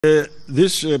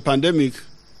This pandemic,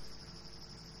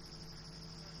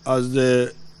 as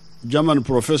the German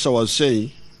professor was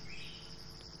saying,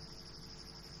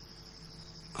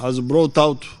 has brought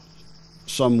out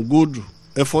some good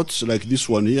efforts like this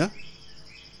one here,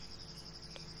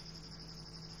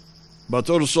 but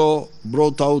also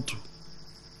brought out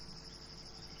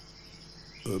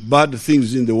bad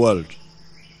things in the world.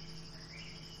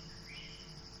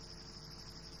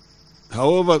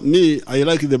 However, me, I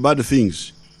like the bad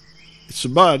things. It's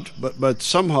bad, but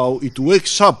somehow it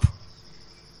wakes up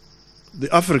the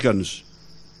Africans.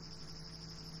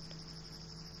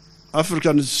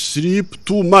 Africans sleep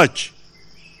too much.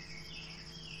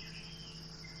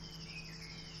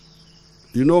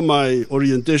 You know my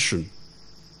orientation.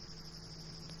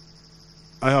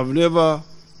 I have never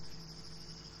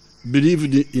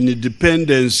believed in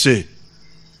independence.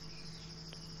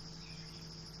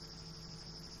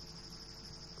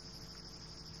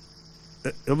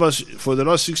 For the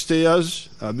last 60 years,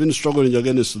 I've been struggling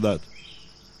against that.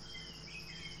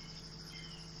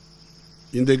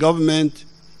 In the government,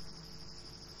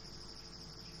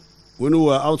 when we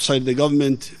were outside the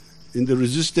government, in the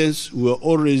resistance, we were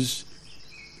always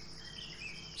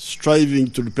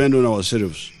striving to depend on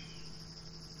ourselves.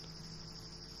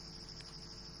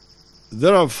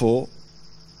 Therefore,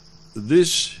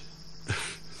 this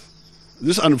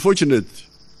unfortunate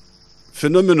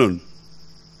phenomenon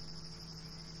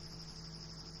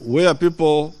where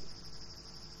people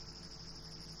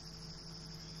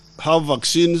have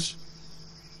vaccines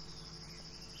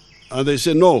and they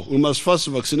say, no, we must first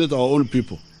vaccinate our own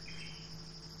people.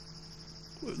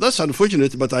 That's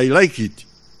unfortunate, but I like it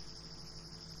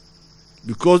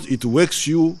because it wakes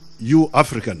you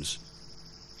Africans.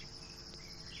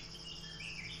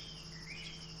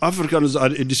 Africans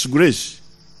are a disgrace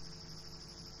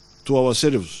to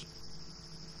ourselves.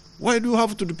 Why do you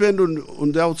have to depend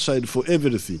on the outside for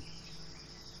everything?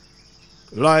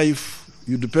 Life,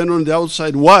 you depend on the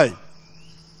outside. Why?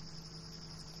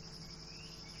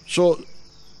 So,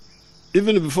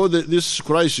 even before this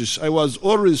crisis, I was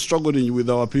always struggling with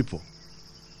our people.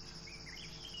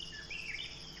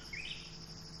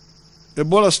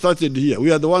 Ebola started here.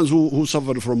 We are the ones who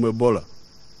suffered from Ebola.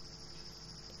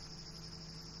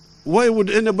 Why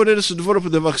would anybody else develop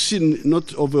the vaccine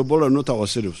not of Ebola, not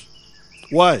ourselves?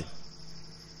 Why?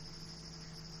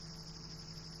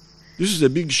 This is a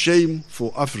big shame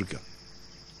for Africa.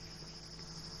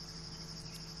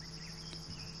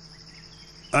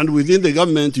 And within the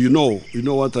government, you know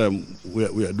what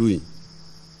we are doing.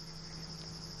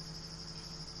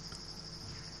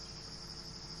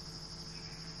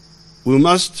 We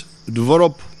must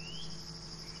develop,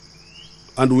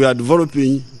 and we are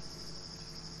developing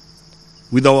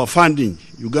with our funding,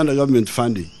 Uganda government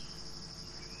funding,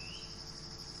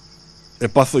 a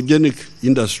pathogenic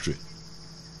industry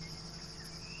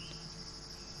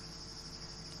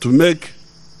to make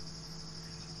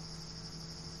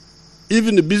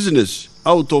even a business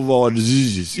out of our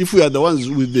diseases. If we are the ones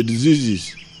with the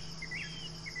diseases,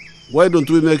 why don't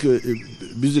we make a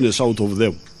business out of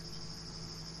them?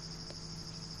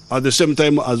 At the same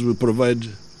time as we provide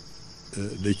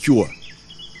the cure.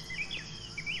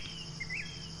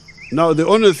 Now, the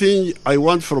only thing I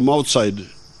want from outside,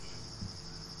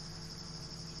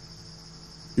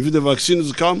 if the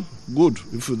vaccines come, good.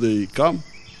 If they come,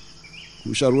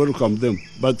 we shall welcome them.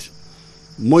 But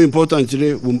more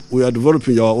importantly, we are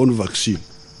developing our own vaccine.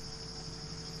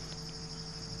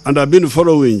 And I've been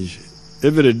following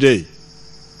every day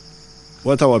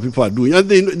what our people are doing. And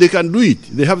they can do it.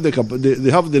 They have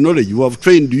the knowledge. We have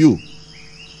trained you.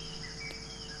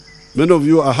 Many of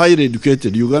you are highly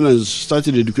educated. Ugandans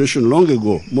started education long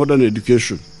ago, modern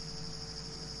education.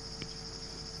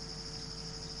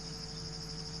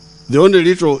 The only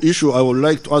little issue I would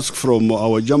like to ask from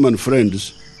our German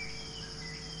friends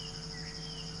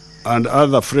and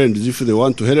other friends, if they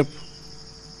want to help,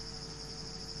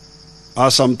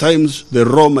 are sometimes the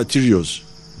raw materials.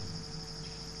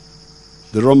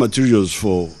 The raw materials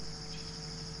for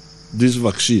this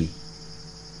vaccine.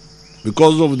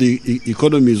 Because of the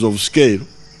economies of scale,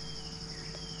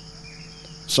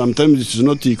 sometimes it is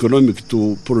not economic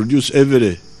to produce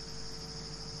every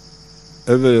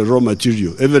raw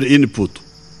material, every input.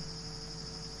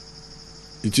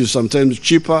 It is sometimes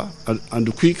cheaper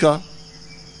and quicker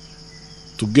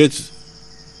to get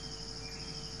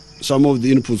some of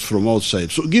the inputs from outside.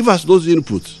 So give us those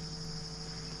inputs.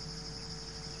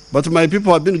 But my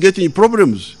people have been getting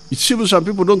problems. It seems some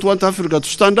people don't want Africa to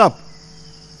stand up.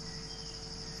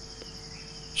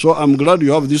 So I'm glad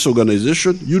you have this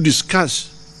organization. You discuss,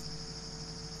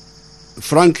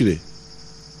 frankly,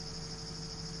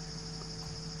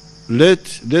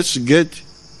 let's get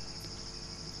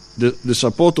the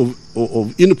support of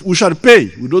we shall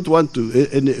pay. We don't want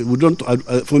to we don't.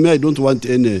 For me, I don't want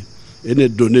any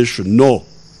donation. No,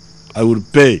 I will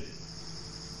pay.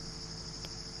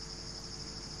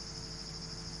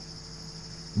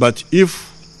 But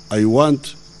if I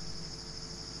want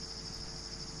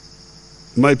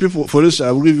my people, for instance,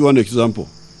 I will give you one example.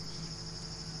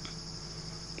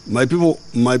 My people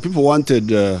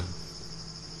wanted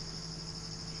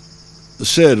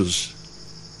cells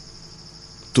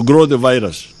to grow the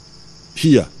virus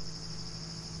here.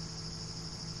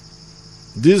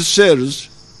 These cells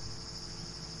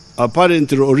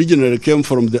apparently originally came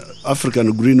from the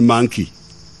African green monkey.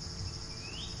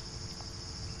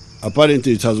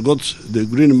 Apparently it has got, the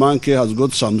green monkey has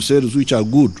got some cells which are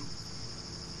good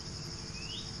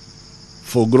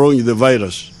for growing the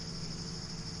virus.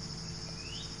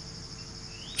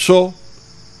 So,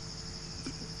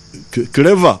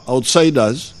 clever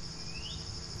outsiders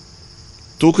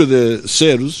took the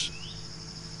cells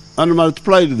and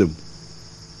multiplied them.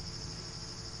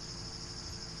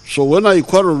 So when I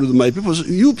quarreled with my people,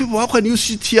 you people, how can you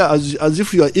sit here as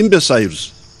if you are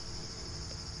imbeciles?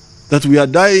 That we are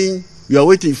dying, we are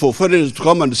waiting for foreigners to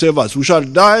come and save us. We shall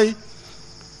die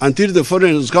until the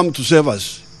foreigners come to save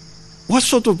us. What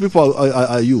sort of people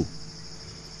are you?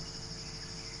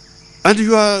 And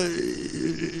you are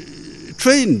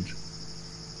trained.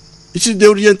 It is the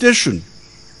orientation.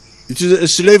 It is a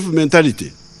slave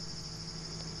mentality.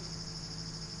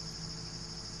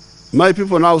 My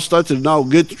people now started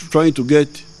trying to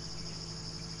get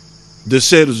the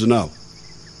cells now.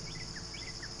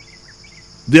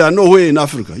 They are nowhere in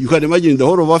Africa. You can imagine in the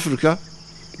whole of Africa,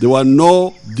 there were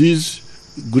no these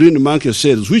green monkey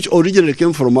cells, which originally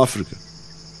came from Africa.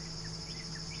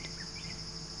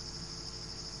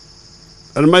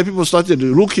 And my people started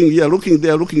looking here, looking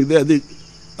there, looking there.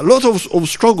 A lot of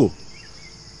struggle.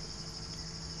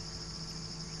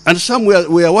 And some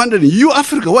were wondering, you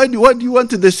Africa, what do you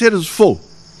want the cells for?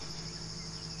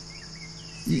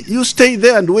 You stay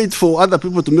there and wait for other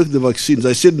people to make the vaccines.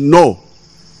 I said, no.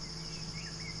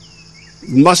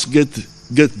 We must get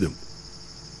them.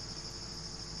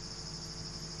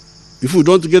 If we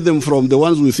don't get them from the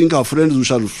ones we think are friends, we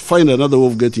shall find another way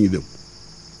of getting them.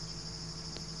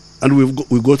 And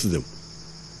we got them.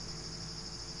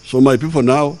 So my people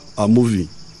now are moving.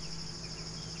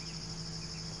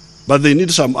 But they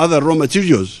need some other raw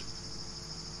materials.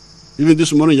 Even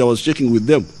this morning I was checking with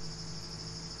them.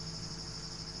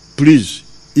 Please,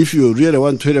 if you really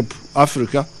want to help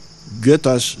Africa, get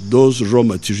us those raw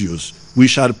materials. We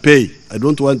shall pay. I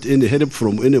don't want any help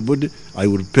from anybody. I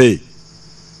will pay.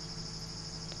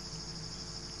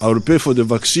 I will pay for the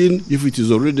vaccine if it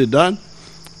is already done.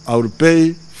 I will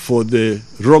pay for the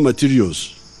raw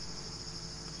materials.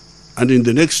 And in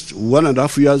the next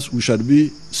 1.5 years, we shall be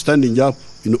standing up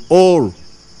in all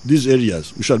these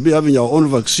areas. We shall be having our own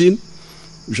vaccine.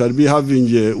 We shall be having,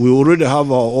 we already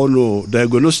have our own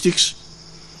diagnostics.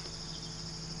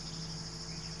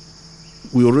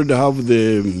 We already have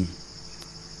the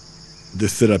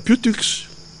therapeutics.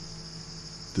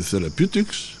 The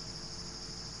therapeutics.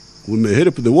 We may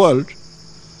help the world.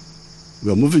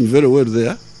 We are moving very well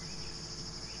there.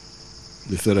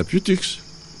 The therapeutics.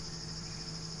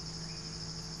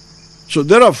 So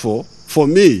therefore, for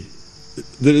me,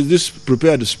 there is this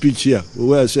prepared speech here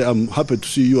where I say, I'm happy to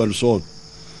see you and so on.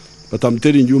 But I'm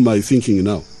telling you my thinking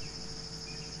now.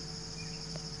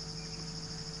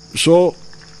 So,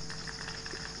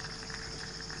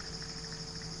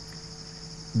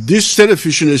 this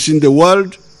selfishness in the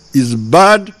world is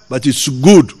bad, but it's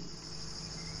good.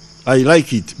 I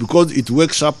like it because it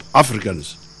wakes up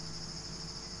Africans.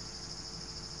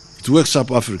 It wakes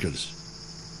up Africans.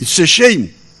 It's a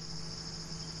shame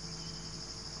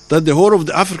that the whole of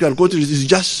the African countries is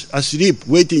just asleep,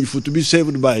 waiting to be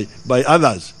saved by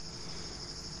others.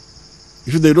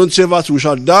 If they don't save us, we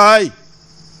shall die,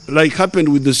 like happened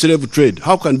with the slave trade.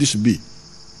 How can this be?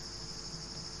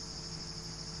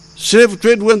 Slave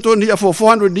trade went on here for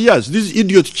 400 years. These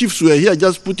idiot chiefs were here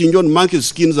just putting on monkey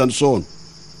skins and so on,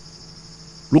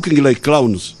 looking like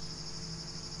clowns.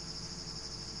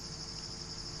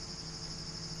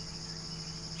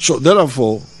 So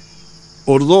therefore,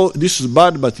 although this is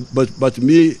bad, but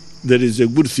me, there is a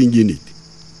good thing in it,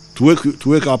 to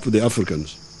wake up the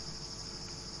Africans.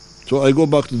 So I go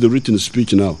back to the written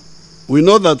speech now. We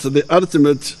know that the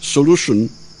ultimate solution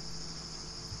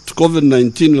to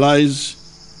COVID-19 lies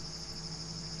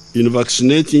in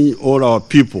vaccinating all our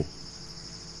people.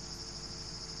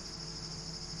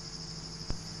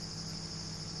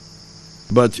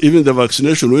 But even the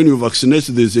vaccination, when you vaccinate,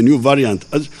 there's a new variant.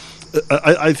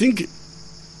 I think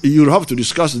you have to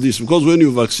discuss this, because when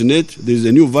you vaccinate, there is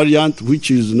a new variant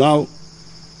which is now.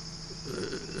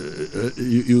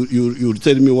 You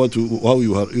tell me how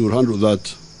you handle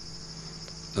that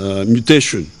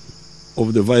mutation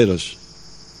of the virus.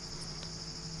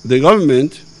 The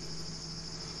government,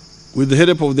 with the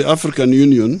help of the African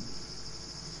Union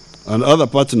and other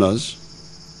partners,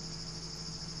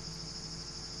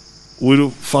 will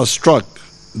fast-track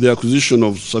the acquisition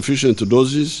of sufficient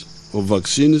doses of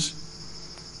vaccines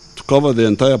to cover the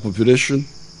entire population,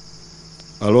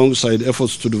 alongside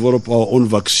efforts to develop our own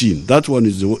vaccine. That one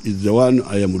is the one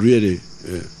I am really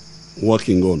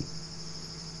working on.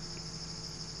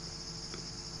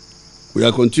 We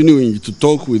are continuing to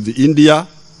talk with India,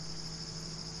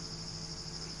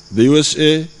 the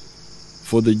USA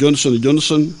for the Johnson &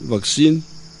 Johnson vaccine,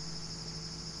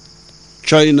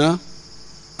 China,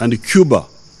 and Cuba